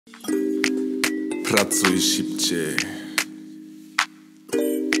pracuj szybciej.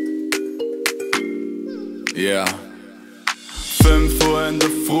 Yeah. 5 Uhr in der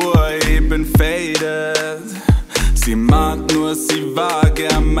Früh, ich bin faded. Sie meint nur, sie war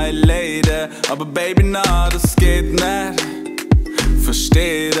gern my Lady. Aber Baby, na, das geht nicht.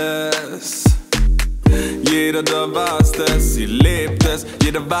 Versteh das. Jeder da weiß das, sie lebt es.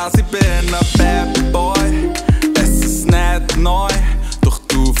 Jeder weiß, ich bin ein Bad Boy. Es ist nicht neu, doch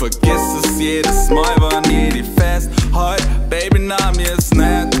du vergisst es jedes Mal, wann ich die festhalt. Baby, na, mir ist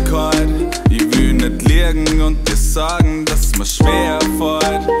nicht kalt. Ich will nicht liegen und dir sagen, dass mir schwer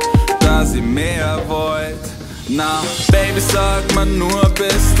fällt, dass ich mehr wollt. Na, Baby, sag mir nur,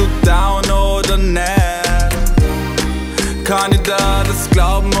 bist du down oder nicht? Kann ich da das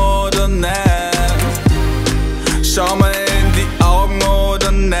glauben oder nicht? Schau mal in die Augen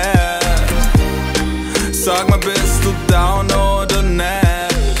oder nicht? Sag mal, bist du down oder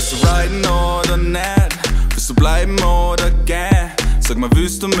nicht? Willst du riden oder nicht? Willst du bleiben oder gehen? Sag mal,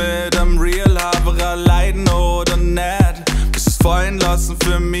 willst du mit einem Real Haverer leiden oder nicht? Willst du's fallen lassen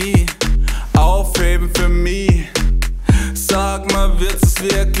für mich? Aufheben für mich? Sag mal, willst du's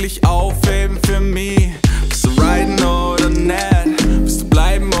wirklich aufheben für mich? Willst du riden oder nicht? Willst du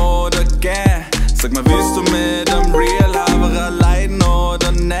bleiben oder gehen? Sag mal, willst du mit einem Real Haverer leiden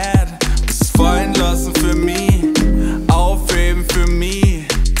oder nicht? Willst du's fallen lassen für mich? Aufheben für mich?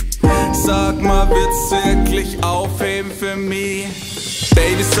 Sag mal, willst du wirklich aufheben für mich?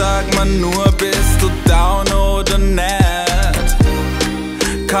 Baby, sag mal nur, bist du down oder nicht?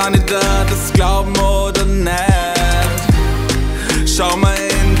 Kann ich da das glauben oder nicht? Schau mal